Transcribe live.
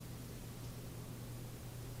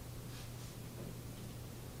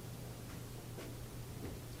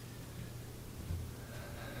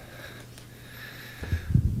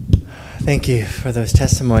Thank you for those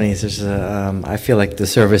testimonies. I feel like the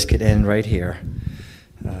service could end right here.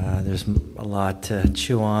 There's a lot to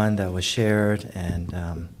chew on that was shared, and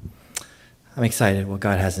I'm excited what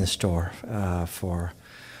God has in store for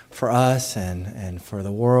us and for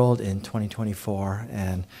the world in 2024.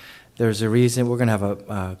 And there's a reason we're going to have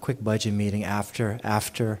a quick budget meeting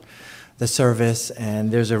after the service,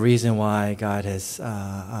 and there's a reason why God has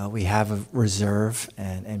we have a reserve,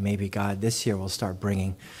 and maybe God this year will start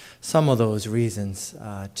bringing some of those reasons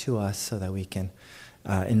to us so that we can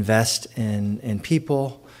invest in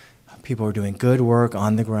people who are doing good work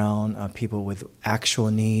on the ground, people with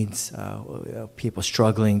actual needs, people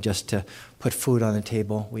struggling just to put food on the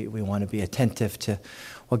table. We want to be attentive to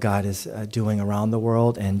what God is doing around the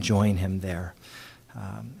world and join Him there.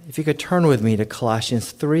 If you could turn with me to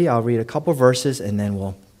Colossians 3, I'll read a couple verses and then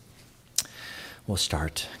we'll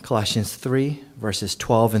start. Colossians 3, verses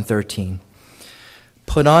 12 and 13.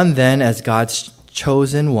 Put on then as God's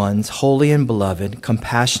chosen ones, holy and beloved,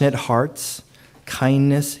 compassionate hearts,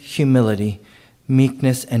 kindness, humility,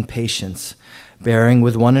 meekness, and patience, bearing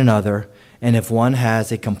with one another, and if one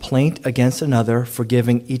has a complaint against another,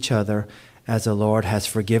 forgiving each other, as the Lord has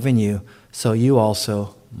forgiven you, so you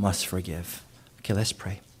also must forgive. Okay, let's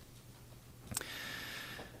pray.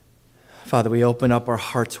 Father, we open up our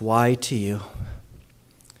hearts wide to you.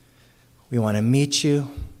 We want to meet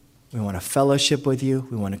you. We want to fellowship with you.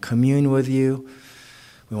 We want to commune with you.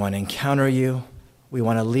 We want to encounter you. We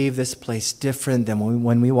want to leave this place different than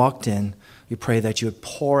when we walked in. We pray that you would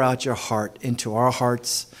pour out your heart into our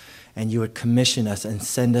hearts, and you would commission us and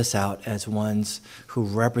send us out as ones who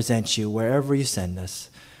represent you wherever you send us.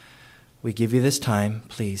 We give you this time,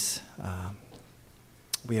 please.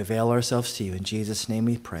 We avail ourselves to you. In Jesus' name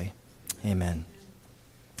we pray. Amen.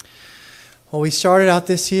 Well, we started out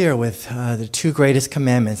this year with the two greatest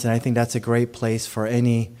commandments, and I think that's a great place for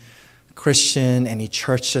any Christian, any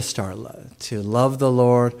church to start, to love the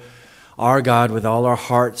Lord, our God, with all our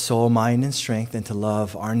heart, soul, mind, and strength, and to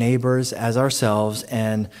love our neighbors as ourselves.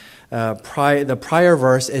 And the prior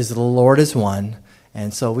verse is the Lord is one,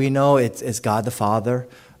 and so we know it's God the Father.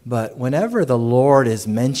 But whenever the Lord is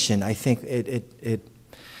mentioned, I think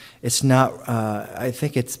it's not. I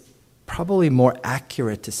think it's probably more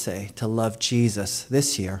accurate to say to love Jesus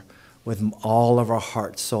this year with all of our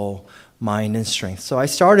heart, soul, mind, and strength. So I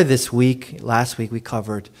started this week. Last week we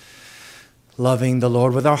covered loving the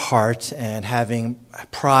Lord with our heart and having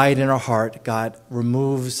pride in our heart. God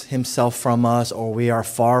removes himself from us, or we are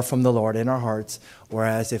far from the Lord in our hearts.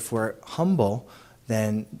 Whereas if we're humble,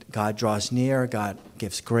 then God draws near. God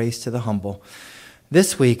gives grace to the humble.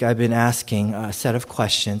 This week, I've been asking a set of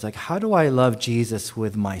questions, like how do I love Jesus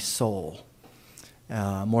with my soul?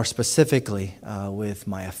 More specifically, with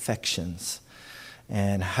my affections.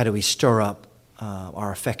 And how do we stir up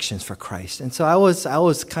our affections for Christ? And so I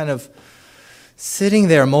was kind of sitting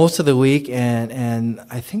there most of the week, and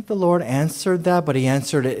I think the Lord answered that, but he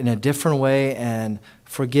answered it in a different way. And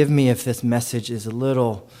forgive me if this message is a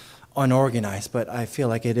little unorganized, but I feel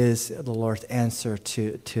like it is the Lord's answer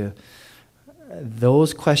to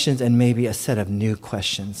those questions and maybe a set of new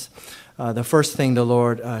questions. The first thing the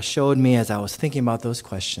Lord showed me as I was thinking about those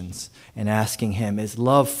questions and asking him is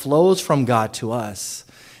love flows from God to us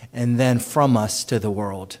and then from us to the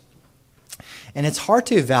world. And it's hard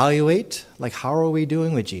to evaluate, like how are we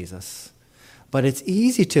doing with Jesus? But it's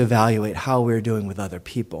easy to evaluate how we're doing with other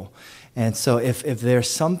people. And so if there's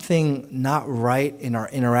something not right in our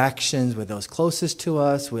interactions with those closest to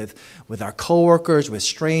us, with our coworkers, with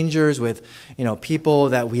strangers, with people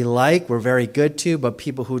that we like, we're very good to, but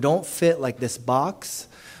people who don't fit like this box,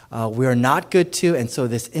 we're not good to. And so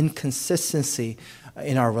this inconsistency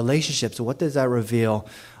in our relationships, what does that reveal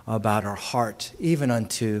about our heart, even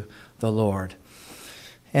unto the Lord?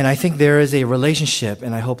 And I think there is a relationship,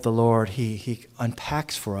 and I hope the Lord, He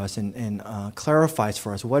unpacks for us and clarifies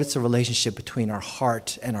for us what is the relationship between our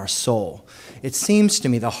heart and our soul. It seems to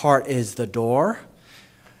me the heart is the door,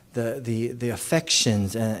 the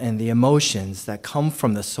affections and the emotions that come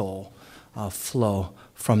from the soul flow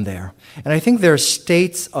from there. And I think there are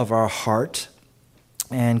states of our heart,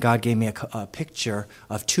 and God gave me a picture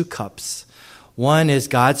of two cups. One is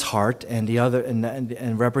God's heart, and the other,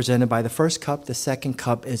 and represented by the first cup, the second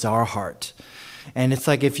cup is our heart. And it's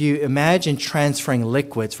like if you imagine transferring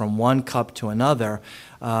liquids from one cup to another,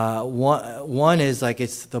 one is like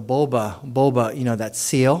it's the boba, that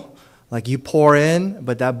seal. Like you pour in,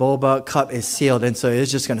 but that boba cup is sealed, and so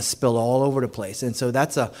it's just going to spill all over the place. And so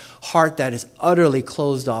that's a heart that is utterly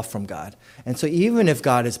closed off from God. And so even if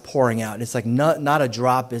God is pouring out, it's like not a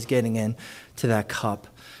drop is getting in to that cup.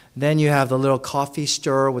 Then you have the little coffee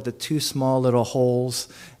stirrer with the two small little holes.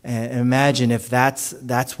 And imagine if that's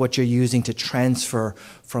what you're using to transfer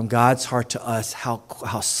from God's heart to us, how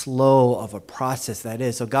slow of a process that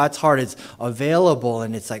is. So God's heart is available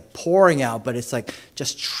and it's like pouring out, but it's like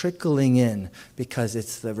just trickling in because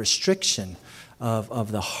it's the restriction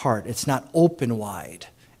of the heart. It's not open wide.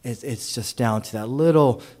 It's just down to that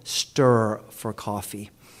little stir for coffee.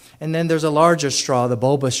 And then there's a larger straw, the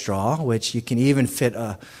boba straw, which you can even fit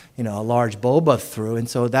a large boba through. And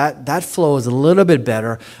so that flow is a little bit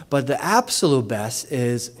better. But the absolute best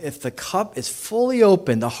is if the cup is fully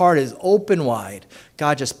open, the heart is open wide,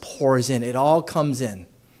 God just pours in. It all comes in.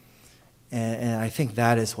 And I think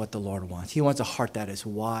that is what the Lord wants. He wants a heart that is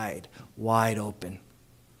wide open.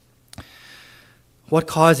 What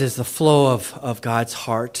causes the flow of God's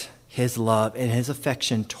heart, His love, and His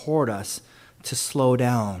affection toward us to slow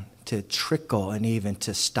down, to trickle, and even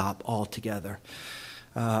to stop altogether?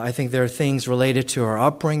 I think there are things related to our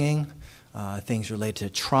upbringing, things related to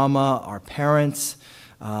trauma, our parents,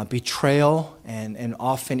 betrayal, and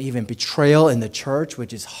often even betrayal in the church,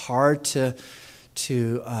 which is hard to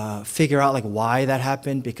figure out like why that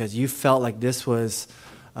happened, because you felt like this was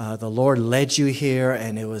the Lord led you here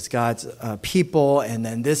and it was God's people, and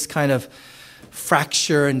then this kind of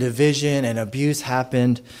fracture and division and abuse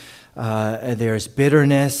happened. There's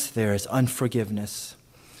bitterness, there's unforgiveness.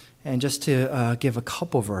 And just to give a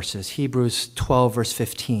couple verses, Hebrews 12, verse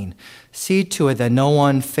 15. See to it that no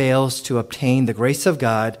one fails to obtain the grace of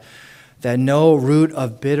God, that no root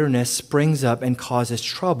of bitterness springs up and causes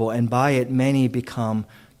trouble, and by it many become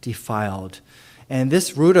defiled. And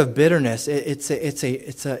this root of bitterness, it's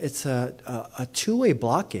a two-way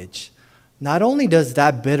blockage. Not only does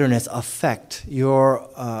that bitterness affect your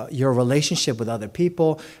relationship with other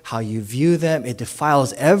people, how you view them, it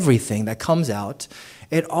defiles everything that comes out.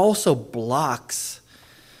 It also blocks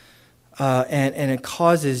and it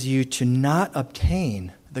causes you to not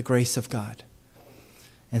obtain the grace of God.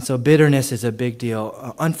 And so bitterness is a big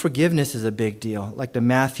deal. Unforgiveness is a big deal. Like the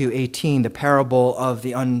Matthew 18, the parable of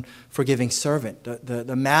the unforgiving servant.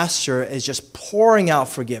 The master is just pouring out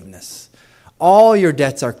forgiveness. All your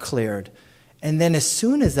debts are cleared. And then as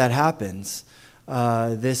soon as that happens,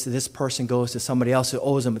 this person goes to somebody else who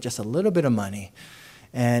owes them just a little bit of money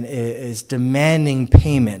and is demanding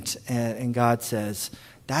payment. And God says,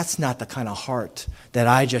 that's not the kind of heart that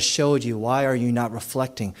I just showed you. Why are you not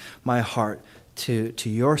reflecting my heart to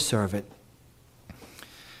your servant?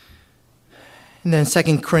 And then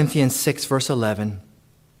 2 Corinthians 6, verse 11.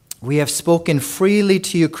 We have spoken freely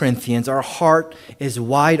to you, Corinthians. Our heart is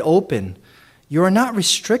wide open. You are not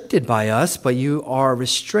restricted by us, but you are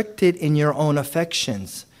restricted in your own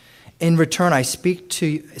affections. In return, I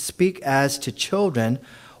speak as to children.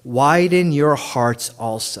 Widen your hearts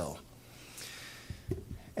also.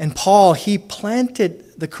 And Paul, he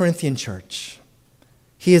planted the Corinthian church.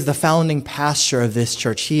 He is the founding pastor of this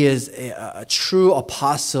church. He is a true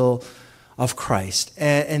apostle of Christ.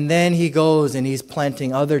 And then he goes and he's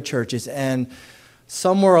planting other churches. And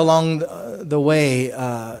somewhere along the way,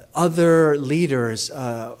 other leaders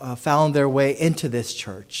found their way into this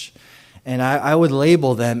church. And I would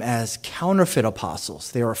label them as counterfeit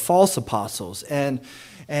apostles. They are false apostles. And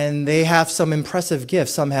they have some impressive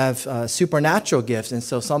gifts. Some have supernatural gifts. And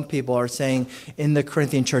so some people are saying in the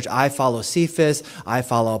Corinthian church, I follow Cephas, I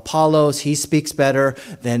follow Apollos, he speaks better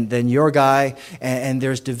than your guy. And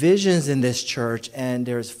there's divisions in this church, and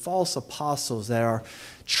there's false apostles that are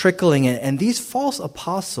trickling in. And these false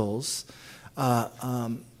apostles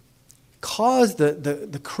cause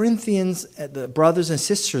the Corinthians, the brothers and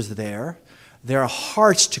sisters there, their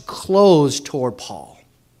hearts to close toward Paul.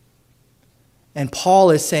 And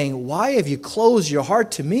Paul is saying, why have you closed your heart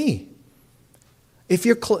to me? If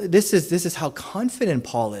you're this is how confident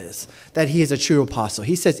Paul is that he is a true apostle.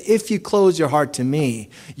 He says, if you close your heart to me,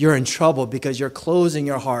 you're in trouble because you're closing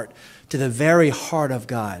your heart to the very heart of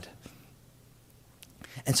God.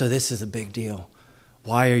 And so this is a big deal.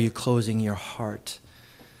 Why are you closing your heart?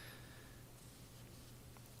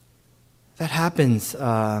 That happens,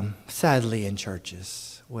 sadly, in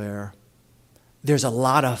churches where there's a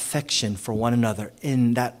lot of affection for one another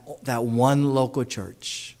in that one local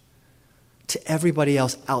church. To everybody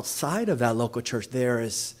else outside of that local church, there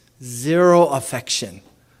is zero affection.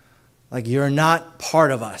 Like, you're not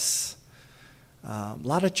part of us. A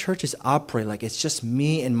lot of churches operate like it's just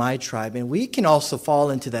me and my tribe, and we can also fall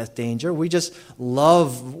into that danger. We just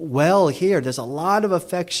love well here. There's a lot of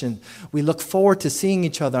affection. We look forward to seeing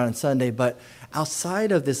each other on Sunday, but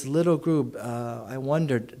outside of this little group, I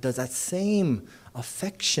wondered, does that same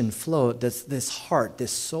affection flow? Does this heart,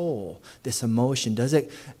 this soul, this emotion, does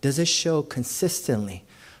it show consistently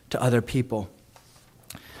to other people.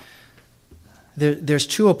 There's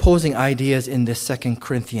two opposing ideas in this 2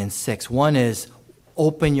 Corinthians 6. One is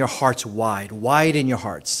open your hearts wide in your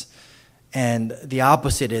hearts. And the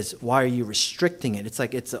opposite is, why are you restricting it? It's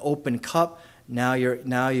like it's an open cup. Now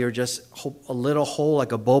you're just a little hole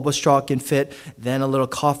like a boba straw can fit, then a little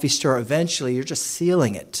coffee stir. Eventually, you're just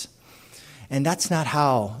sealing it. And that's not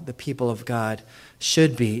how the people of God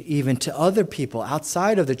should be, even to other people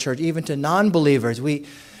outside of the church, even to non-believers.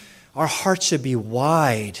 Our hearts should be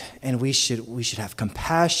wide, and we should have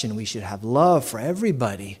compassion. We should have love for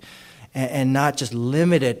everybody, and not just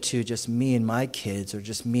limited to just me and my kids or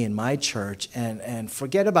just me and my church, and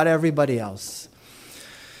forget about everybody else.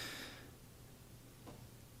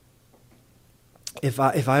 If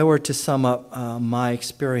I were to sum up my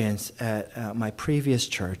experience at my previous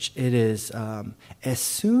church, it is as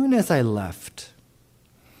soon as I left,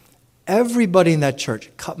 everybody in that church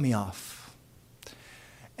cut me off.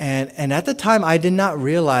 And at the time, I did not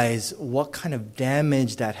realize what kind of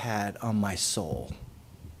damage that had on my soul.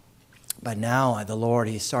 But now, the Lord,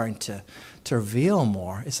 He's starting to reveal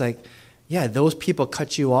more. It's like, yeah, those people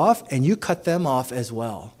cut you off, and you cut them off as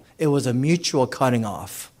well. It was a mutual cutting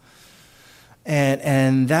off.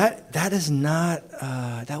 And that is not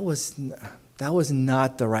that was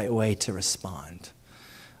not the right way to respond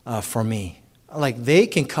for me. Like, they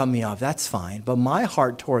can cut me off, that's fine, but my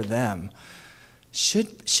heart toward them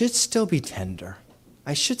should still be tender.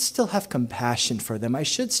 I should still have compassion for them. I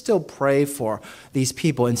should still pray for these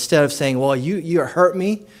people instead of saying, well, you hurt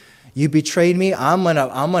me, you betrayed me, I'm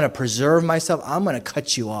gonna preserve myself, I'm gonna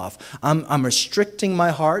cut you off. I'm restricting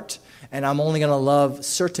my heart, and I'm only gonna love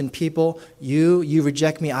certain people. You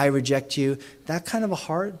reject me, I reject you. That kind of a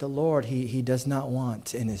heart, the Lord, He does not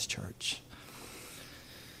want in His church.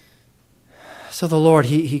 So the Lord,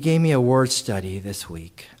 He gave me a word study this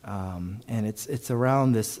week, and it's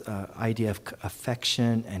around this idea of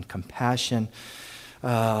affection and compassion.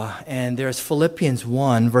 And there's Philippians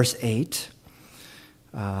 1, verse 8.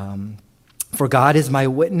 For God is my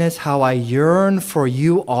witness, how I yearn for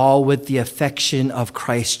you all with the affection of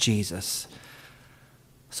Christ Jesus.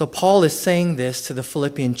 So Paul is saying this to the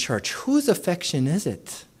Philippian church. Whose affection is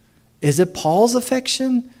it? Is it Paul's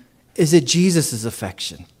affection? Is it Jesus'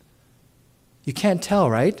 affection? You can't tell,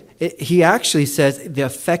 right? He actually says the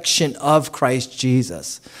affection of Christ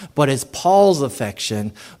Jesus. But it's Paul's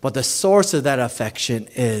affection, but the source of that affection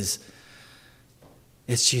is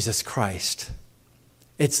Jesus Christ.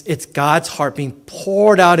 It's God's heart being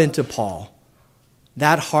poured out into Paul.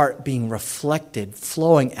 That heart being reflected,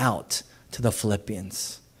 flowing out to the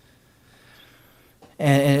Philippians.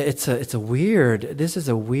 And this is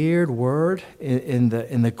a weird word in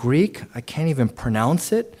the Greek. I can't even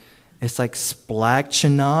pronounce it. It's like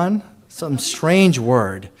splagchinon, some strange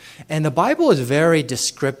word. And the Bible is very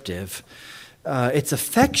descriptive. It's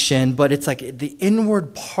affection, but it's like the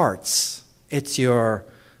inward parts. It's your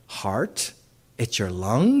heart, it's your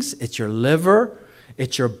lungs, it's your liver,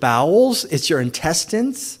 it's your bowels, it's your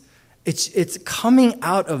intestines. It's coming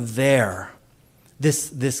out of there,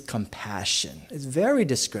 this compassion. It's very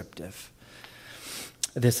descriptive,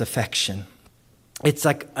 this affection. It's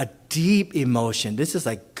like a deep emotion. This is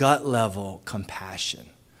like gut level compassion.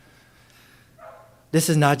 This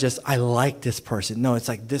is not just, I like this person. No, it's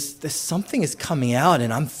like this something is coming out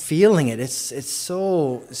and I'm feeling it. It's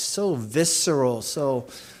so visceral,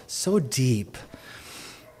 so deep.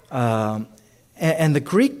 And the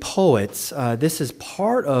Greek poets, this is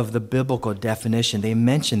part of the biblical definition. They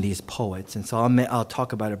mention these poets, and so I'll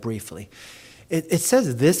talk about it briefly. It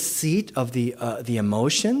says this seat of the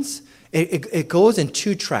emotions, it goes in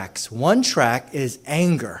two tracks. One track is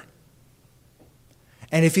anger.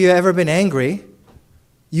 And if you've ever been angry,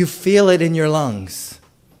 you feel it in your lungs.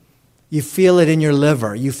 You feel it in your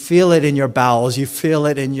liver. You feel it in your bowels. You feel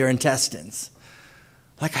it in your intestines.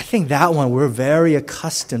 Like, I think that one, we're very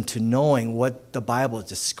accustomed to knowing what the Bible is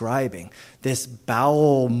describing. This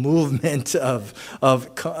bowel movement of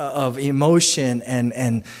emotion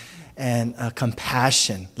and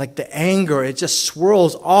compassion. Like the anger, it just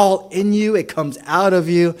swirls all in you. It comes out of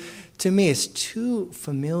you. To me, it's too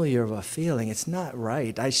familiar of a feeling. It's not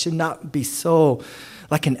right. I should not be so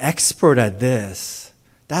like an expert at this.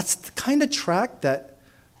 That's the kind of track that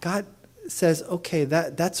God says, okay,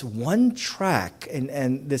 that's one track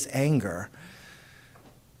and this anger.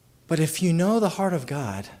 But if you know the heart of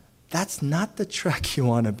God, that's not the track you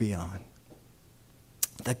want to be on.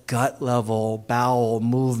 The gut level, bowel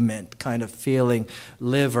movement kind of feeling,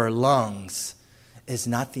 liver, lungs, is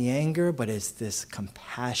not the anger, but it's this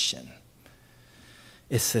compassion.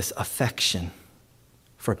 It's this affection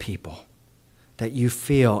for people. that you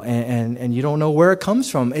feel, and you don't know where it comes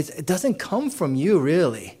from. It doesn't come from you,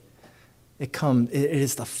 really. It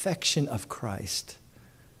is the affection of Christ.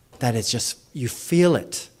 That is just, you feel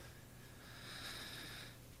it.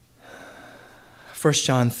 1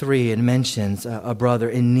 John 3, it mentions a brother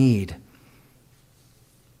in need.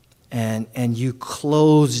 And you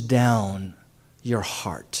close down your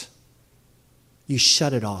heart. You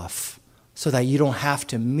shut it off so that you don't have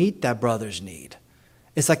to meet that brother's need.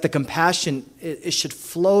 It's like the compassion, it should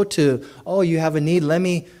flow to, oh, you have a need, let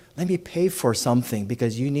me pay for something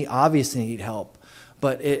because you obviously need help.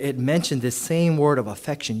 But it mentioned this same word of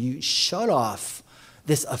affection. You shut off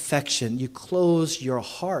this affection. You close your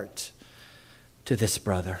heart to this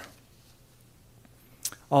brother.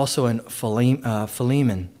 Also in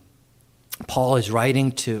Philemon, Paul is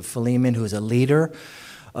writing to Philemon, who is a leader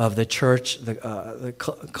of the church, the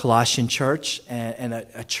Colossian church, and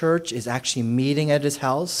a church is actually meeting at his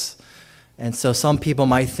house. And so some people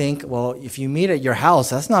might think, well, if you meet at your house,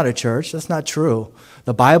 that's not a church. That's not true.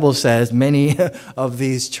 The Bible says many of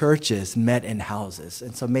these churches met in houses.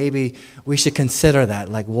 And so maybe we should consider that.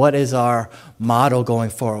 Like, what is our model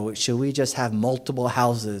going forward? Should we just have multiple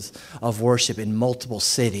houses of worship in multiple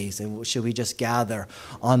cities? And should we just gather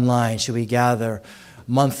online? Should we gather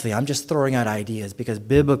monthly? I'm just throwing out ideas because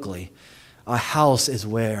biblically, a house is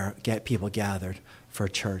where people gathered for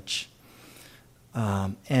church.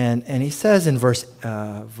 And he says in verse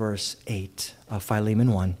 8 of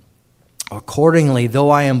Philemon 1, accordingly, though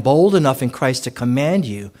I am bold enough in Christ to command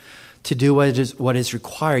you to do what is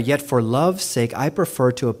required, yet for love's sake I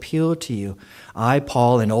prefer to appeal to you. I,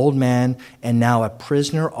 Paul, an old man, and now a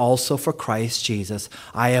prisoner also for Christ Jesus,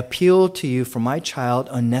 I appeal to you for my child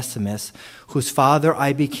Onesimus, whose father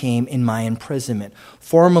I became in my imprisonment.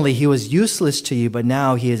 Formerly he was useless to you, but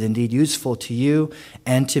now he is indeed useful to you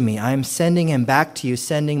and to me. I am sending him back to you,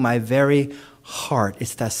 sending my very heart.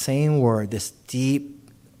 It's that same word, this deep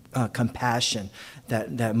compassion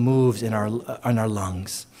that moves in our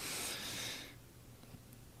lungs.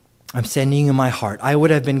 I'm sending you my heart. I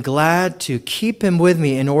would have been glad to keep him with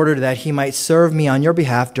me in order that he might serve me on your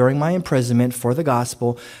behalf during my imprisonment for the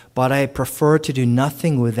gospel, but I prefer to do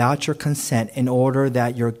nothing without your consent in order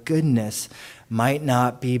that your goodness might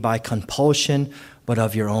not be by compulsion, but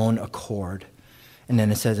of your own accord. And then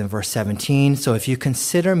it says in verse 17, so if you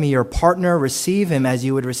consider me your partner, receive him as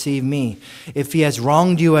you would receive me. If he has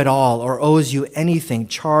wronged you at all or owes you anything,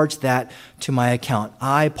 charge that to my account.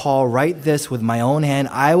 I, Paul, write this with my own hand.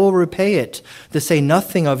 I will repay it, to say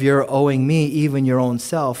nothing of your owing me, even your own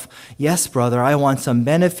self. Yes, brother, I want some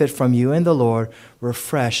benefit from you in the Lord.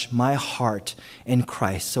 Refresh my heart in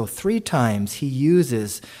Christ. So 3 times he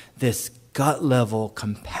uses this gut-level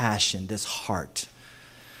compassion, this heart.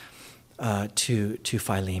 To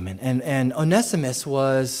Philemon. And Onesimus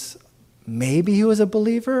was, maybe he was a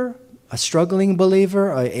believer, a struggling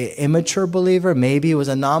believer, an immature believer, maybe he was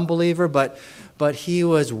a non-believer, but he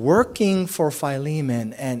was working for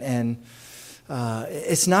Philemon, and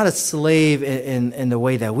it's not a slave in the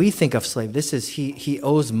way that we think of slave. This is, he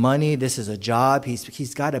owes money, this is a job,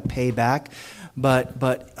 he's got to pay back. But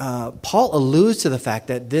Paul alludes to the fact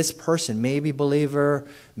that this person, maybe believer,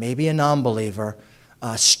 maybe a non-believer,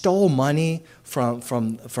 stole money from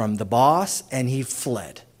the boss, and he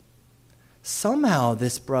fled. Somehow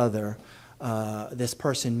this brother, this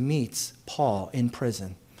person meets Paul in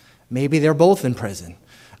prison. Maybe they're both in prison.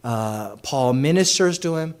 Paul ministers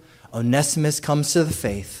to him. Onesimus comes to the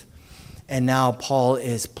faith. And now Paul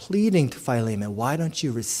is pleading to Philemon, why don't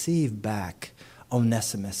you receive back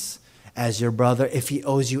Onesimus as your brother? If he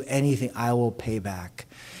owes you anything, I will pay back.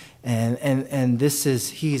 And this is,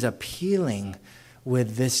 he's appealing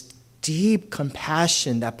with this deep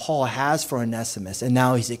compassion that Paul has for Onesimus, and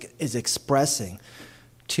now he is expressing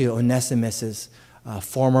to Onesimus's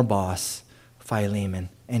former boss, Philemon,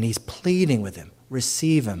 and he's pleading with him,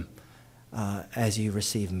 receive him as you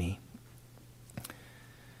receive me.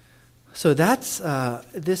 So that's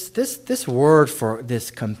this word for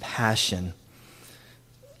this compassion,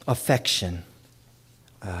 affection.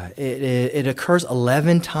 It occurs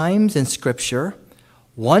 11 times in Scripture.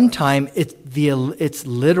 One time, it's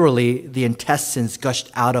literally the intestines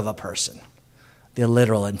gushed out of a person. The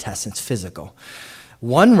literal intestines, physical.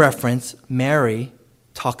 One reference, Mary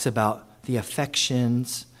talks about the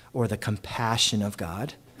affections or the compassion of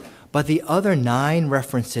God. But the other 9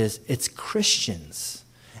 references, it's Christians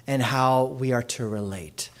and how we are to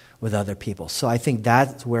relate with other people. So I think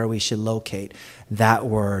that's where we should locate that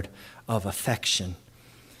word of affection.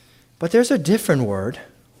 But there's a different word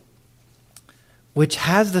which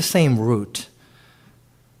has the same root.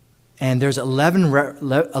 And there's 11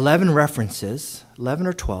 references, 11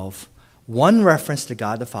 or 12. one reference to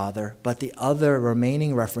God the Father, but the other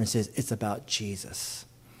remaining references, it's about Jesus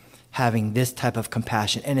having this type of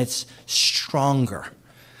compassion, and it's stronger.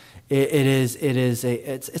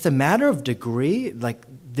 It's a matter of degree. Like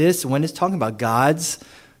this, when it's talking about God's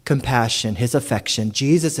compassion, his affection,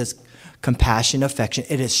 Jesus' compassion, affection,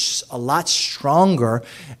 it is a lot stronger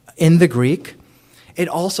in the Greek. It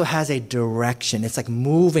also has a direction. It's like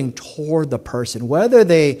moving toward the person, whether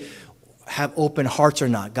they have open hearts or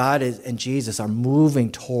not. God and Jesus are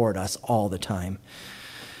moving toward us all the time.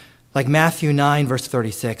 Like Matthew 9, verse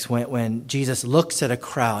 36, when Jesus looks at a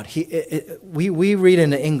crowd, we read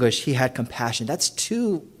in the English, he had compassion. That's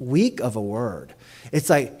too weak of a word. It's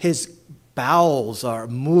like his bowels are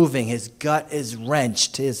moving, his gut is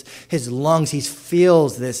wrenched, his lungs, he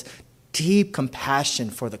feels this deep compassion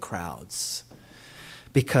for the crowds.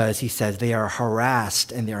 Because he says they are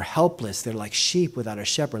harassed and they're helpless. They're like sheep without a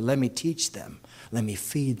shepherd. Let me teach them. Let me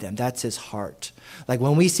feed them. That's his heart. Like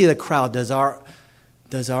when we see the crowd, do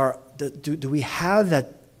we have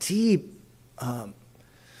that deep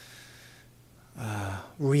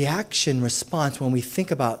reaction response when we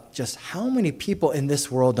think about just how many people in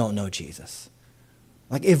this world don't know Jesus?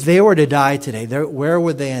 Like if they were to die today, where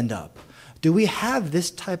would they end up? Do we have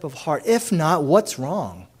this type of heart? If not, what's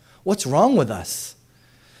wrong? What's wrong with us?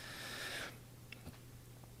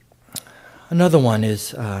 Another one is,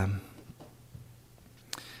 so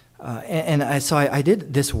I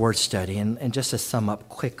did this word study, and just to sum up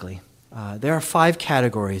quickly, there are 5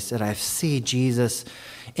 categories that I see Jesus,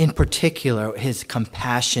 in particular, his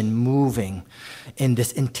compassion moving in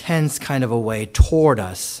this intense kind of a way toward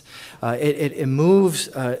us. It moves,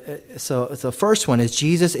 so the first one is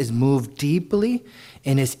Jesus is moved deeply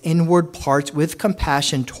in his inward parts with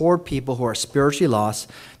compassion toward people who are spiritually lost.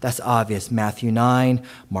 That's obvious. Matthew 9,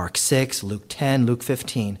 Mark 6, Luke 10, Luke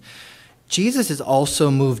 15. Jesus is also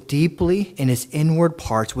moved deeply in his inward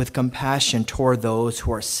parts with compassion toward those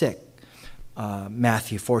who are sick.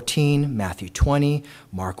 Matthew 14, Matthew 20,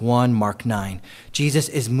 Mark 1, Mark 9. Jesus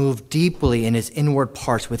is moved deeply in his inward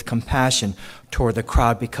parts with compassion toward the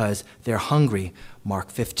crowd because they're hungry. Mark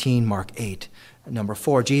 15, Mark 8. Number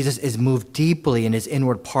 4, Jesus is moved deeply in his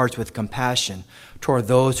inward parts with compassion toward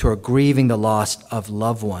those who are grieving the loss of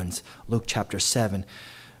loved ones. Luke chapter 7.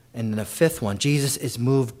 And the 5th one, Jesus is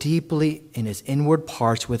moved deeply in his inward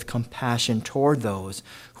parts with compassion toward those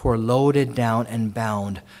who are loaded down and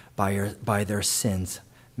bound by their sins.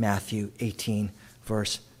 Matthew 18,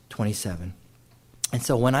 verse 27. And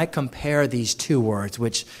so when I compare these two words,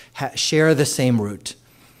 which share the same root,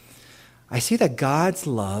 I see that God's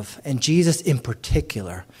love, and Jesus in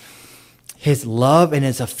particular, his love and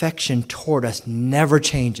his affection toward us never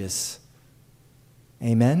changes.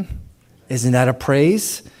 Amen? Isn't that a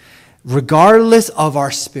praise? Regardless of our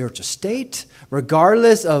spiritual state,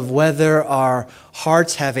 regardless of whether our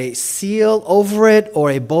hearts have a seal over it or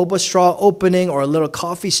a boba straw opening or a little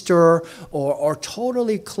coffee stirrer or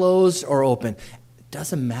totally closed or open, it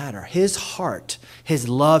doesn't matter. His heart, his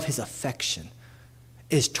love, his affection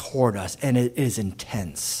is toward us, and it is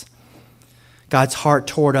intense. God's heart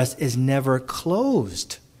toward us is never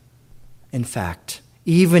closed. In fact,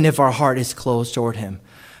 even if our heart is closed toward him,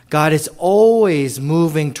 God is always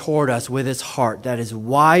moving toward us with his heart that is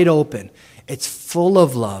wide open. It's full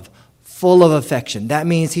of love, full of affection. That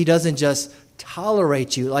means he doesn't just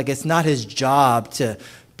tolerate you, like it's not his job to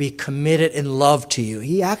be committed in love to you.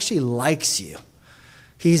 He actually likes you.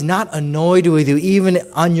 He's not annoyed with you even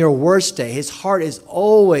on your worst day. His heart is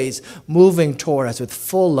always moving toward us with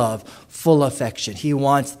full love, full affection. He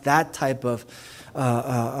wants that type of,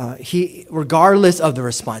 regardless of the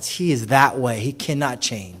response, he is that way. He cannot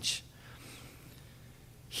change.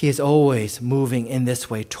 He is always moving in this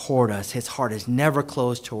way toward us. His heart is never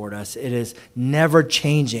closed toward us. It is never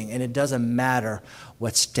changing, and it doesn't matter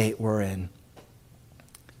what state we're in.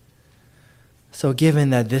 So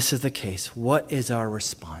given that this is the case, what is our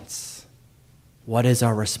response? What is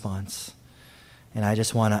our response? And I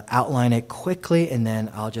just want to outline it quickly, and then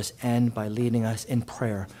I'll just end by leading us in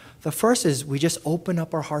prayer. The first is we just open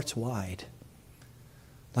up our hearts wide.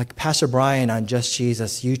 Like Pastor Brian on Just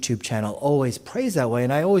Jesus YouTube channel always prays that way,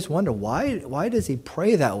 and I always wonder, why does he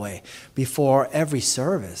pray that way before every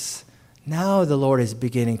service? Now the Lord is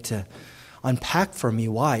beginning to unpack for me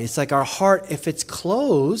why. It's like our heart, if it's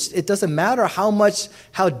closed, it doesn't matter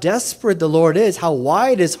how desperate the Lord is, how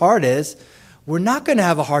wide his heart is, we're not going to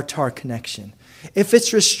have a heart-to-heart connection. If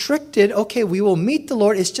it's restricted, okay, we will meet the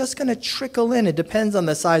Lord. It's just going to trickle in. It depends on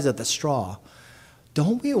the size of the straw.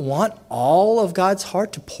 Don't we want all of God's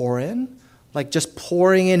heart to pour in? Like just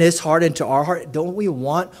pouring in his heart into our heart? Don't we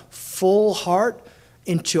want full heart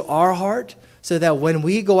into our heart So that when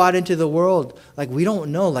we go out into the world, like we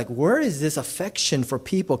don't know, like where is this affection for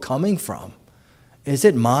people coming from? Is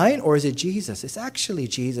it mine or is it Jesus? It's actually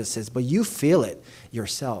Jesus's, but you feel it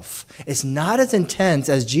yourself. It's not as intense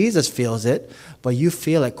as Jesus feels it, but you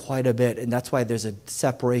feel it quite a bit. And that's why there's a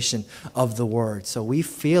separation of the word. So we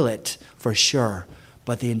feel it for sure.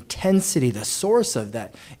 But the intensity, the source of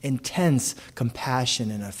that intense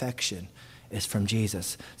compassion and affection is from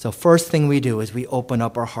Jesus. So first thing we do is we open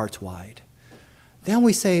up our hearts wide. Then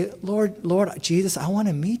we say, Lord Jesus, I want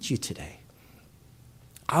to meet you today.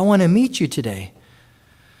 I want to meet you today.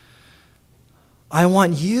 I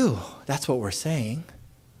want you. That's what we're saying.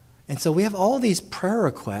 And so we have all these prayer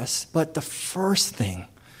requests, but the first thing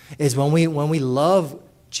is when we love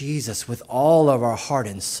Jesus with all of our heart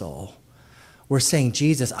and soul, we're saying,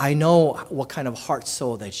 Jesus, I know what kind of heart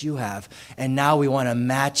soul that you have, and now we want to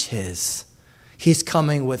match his. He's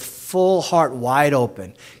coming with full heart wide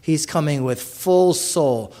open. He's coming with full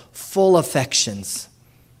soul, full affections.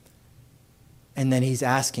 And then he's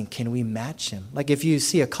asking, can we match him? Like if you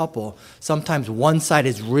see a couple, sometimes one side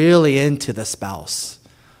is really into the spouse.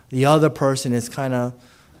 The other person is kind of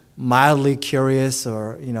mildly curious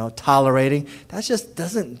or, tolerating. That just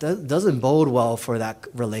doesn't bode well for that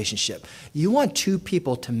relationship. You want two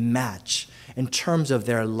people to match in terms of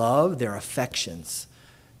their love, their affections.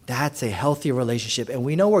 That's a healthy relationship. And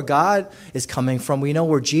we know where God is coming from. We know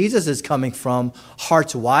where Jesus is coming from.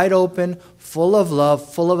 Hearts wide open, full of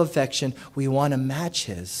love, full of affection. We want to match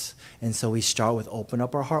his. And so we start with open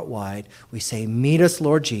up our heart wide. We say, meet us,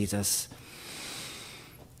 Lord Jesus.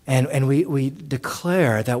 And we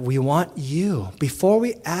declare that we want you. Before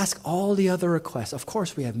we ask all the other requests, of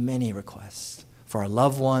course we have many requests for our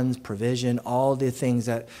loved ones, provision, all the things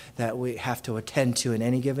that we have to attend to in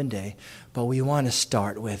any given day. But we want to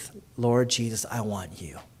start with, Lord Jesus, I want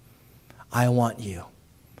you. I want you.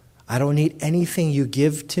 I don't need anything you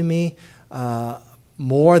give to me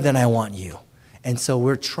more than I want you. And so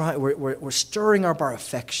we're stirring up our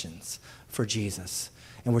affections for Jesus.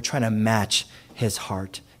 And we're trying to match his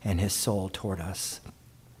heart and his soul toward us.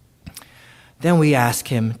 Then we ask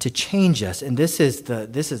him to change us, and this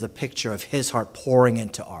is a picture of his heart pouring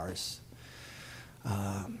into ours.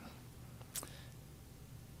 And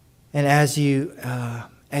as you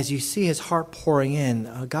see his heart pouring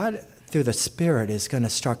in, God through the Spirit is going to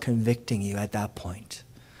start convicting you at that point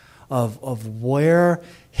of where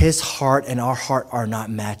his heart and our heart are not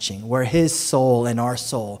matching, where his soul and our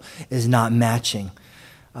soul is not matching,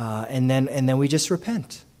 and then we just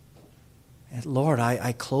repent. Lord,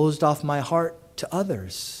 I closed off my heart to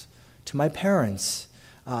others, to my parents.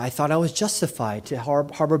 I thought I was justified to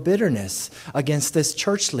harbor bitterness against this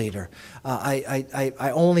church leader.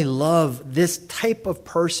 I only love this type of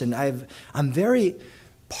person. I'm very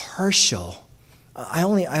partial. I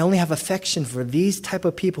only have affection for these type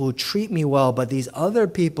of people who treat me well, but these other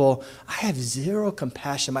people, I have zero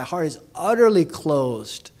compassion. My heart is utterly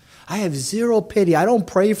closed. I have zero pity. I don't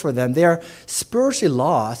pray for them. They're spiritually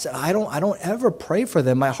lost. I don't ever pray for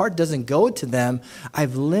them. My heart doesn't go to them.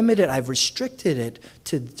 I've restricted it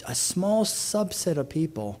to a small subset of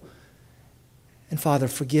people. And Father,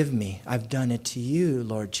 forgive me. I've done it to you,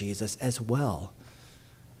 Lord Jesus, as well.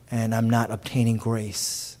 And I'm not obtaining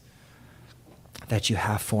grace that you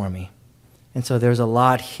have for me. And so there's a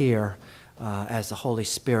lot here as the Holy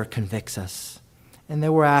Spirit convicts us. And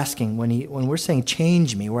then we're asking, when we're saying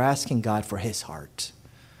change me, we're asking God for his heart.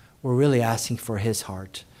 We're really asking for his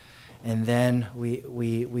heart. And then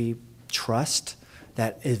we trust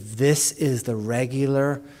that if this is the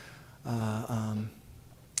regular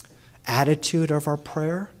attitude of our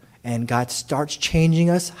prayer and God starts changing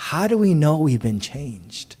us, how do we know we've been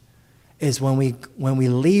changed? Is when we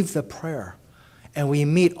leave the prayer and we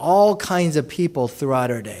meet all kinds of people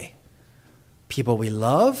throughout our day. People we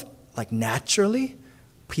love, like naturally.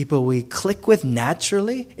 People we click with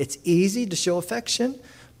naturally. It's easy to show affection.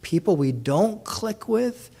 People we don't click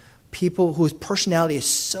with. People whose personality is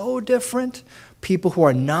so different. People who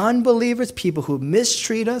are non-believers. People who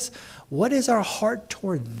mistreat us. What is our heart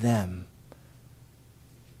toward them?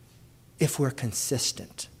 If we're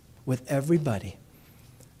consistent with everybody,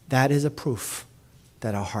 that is a proof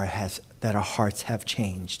that our hearts have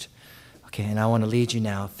changed. Okay, and I want to lead you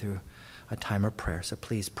now through a time of prayer. So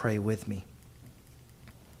please pray with me.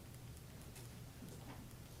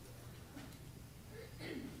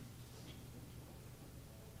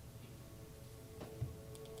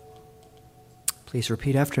 Please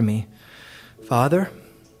repeat after me. Father,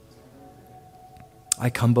 I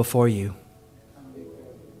come before you.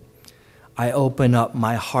 I open up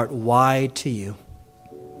my heart wide to you.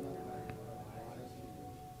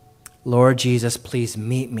 Lord Jesus, please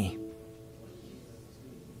meet me.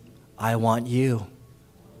 I want you.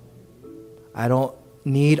 I don't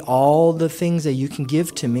need all the things that you can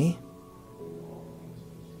give to me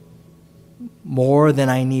more than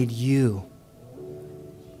I need you.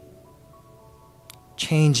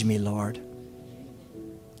 Change me, Lord.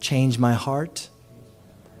 Change my heart.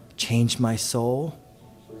 Change my soul.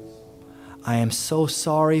 I am so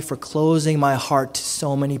sorry for closing my heart to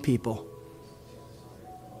so many people.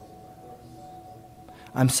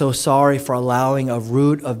 I'm so sorry for allowing a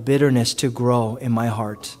root of bitterness to grow in my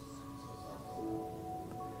heart.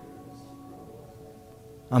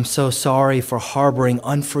 I'm so sorry for harboring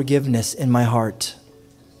unforgiveness in my heart.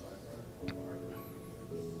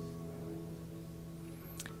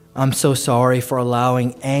 I'm so sorry for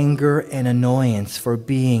allowing anger and annoyance for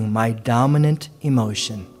being my dominant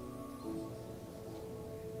emotion.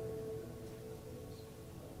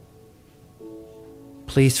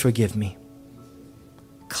 Please forgive me.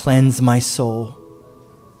 Cleanse my soul.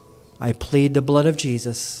 I plead the blood of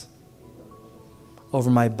Jesus over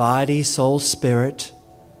my body, soul, spirit,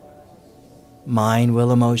 mind,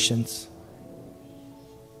 will, emotions.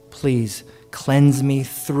 Please cleanse me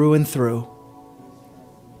through and through.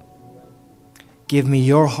 Give me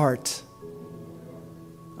your heart.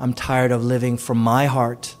 I'm tired of living from my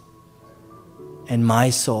heart and my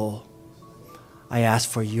soul. I ask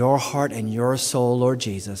for your heart and your soul, Lord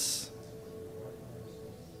Jesus.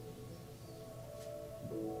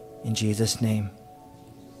 In Jesus' name,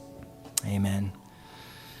 amen.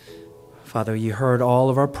 Father, you heard all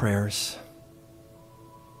of our prayers.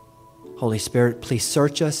 Holy Spirit, please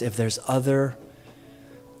search us if there's other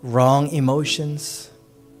wrong emotions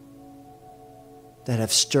that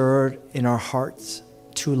have stirred in our hearts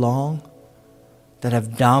too long, that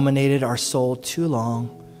have dominated our soul too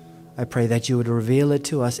long. I pray that you would reveal it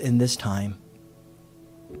to us in this time.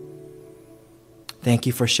 Thank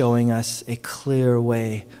you for showing us a clear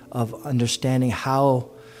way of understanding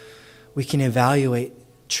how we can evaluate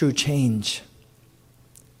true change.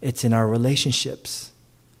 It's in our relationships,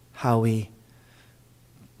 how we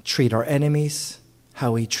treat our enemies,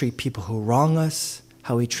 how we treat people who wrong us,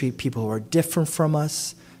 how we treat people who are different from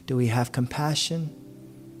us. Do we have compassion?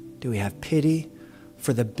 Do we have pity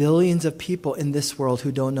for the billions of people in this world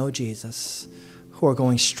who don't know Jesus, who are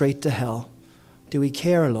going straight to hell? Do we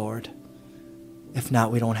care, Lord? If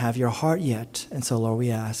not, we don't have your heart yet. And so, Lord,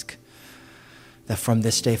 we ask that from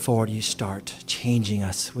this day forward, you start changing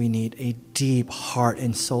us. We need a deep heart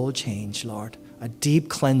and soul change, Lord, a deep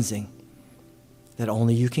cleansing that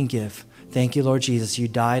only you can give. Thank you, Lord Jesus. You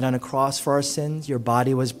died on a cross for our sins. Your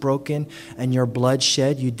body was broken and your blood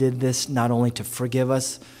shed. You did this not only to forgive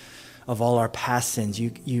us of all our past sins. You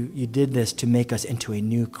did this to make us into a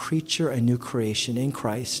new creature, a new creation in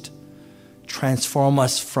Christ. Transform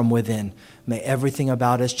us from within. May everything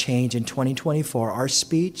about us change in 2024. Our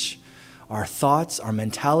speech, our thoughts, our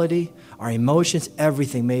mentality, our emotions,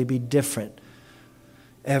 everything may be different.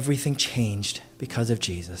 Everything changed because of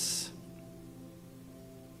Jesus.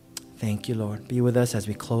 Thank you, Lord. Be with us as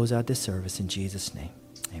we close out this service in Jesus' name.